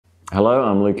Hello,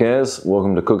 I'm Luke Ayers.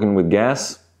 Welcome to Cooking with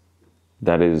Gas.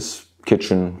 That is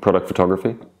kitchen product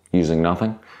photography using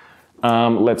nothing.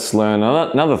 Let's learn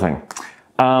another thing.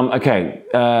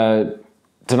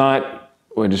 Tonight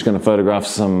we're just going to photograph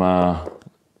some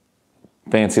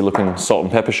fancy looking salt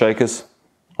and pepper shakers.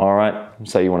 All right,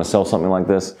 say you want to sell something like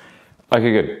this.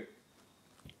 Okay, good.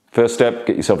 First step,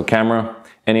 get yourself a camera.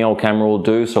 Any old camera will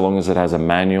do, so long as it has a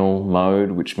manual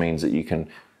mode, which means that you can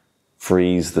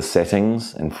freeze the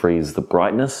settings and freeze the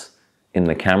brightness in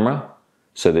the camera,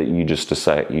 so that you just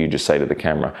say to the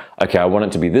camera, okay, I want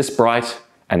it to be this bright,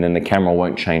 and then the camera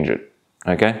won't change it.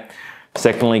 Okay.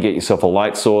 Secondly, get yourself a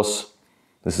light source.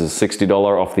 This is a $60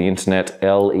 off the internet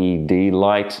LED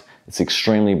light. It's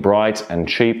extremely bright and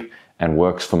cheap and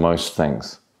works for most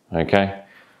things. Okay.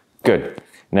 Good.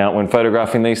 Now, when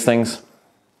photographing these things,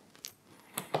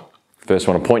 first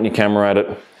want to point your camera at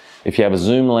it. If you have a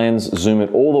zoom lens, zoom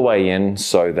it all the way in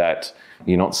so that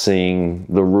you're not seeing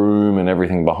the room and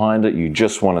everything behind it. You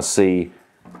just want to see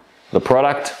the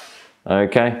product,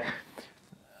 okay?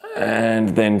 And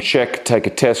then take a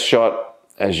test shot.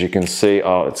 As you can see,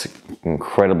 oh, it's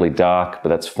incredibly dark, but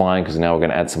that's fine because now we're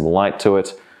going to add some light to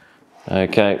it.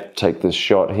 Okay, take this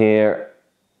shot here.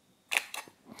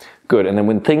 Good, and then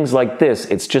when things like this,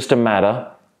 it's just a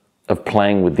matter of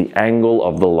playing with the angle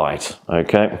of the light,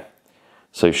 okay?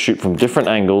 So shoot from different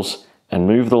angles and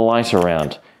move the light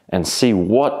around and see at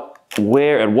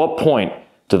what point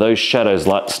do those shadows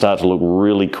start to look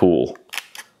really cool,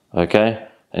 okay?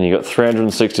 And you got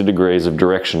 360 degrees of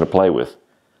direction to play with.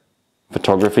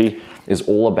 Photography is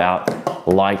all about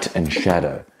light and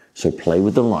shadow. So play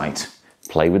with the light,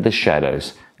 play with the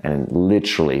shadows, and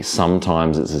literally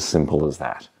sometimes it's as simple as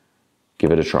that.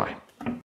 Give it a try.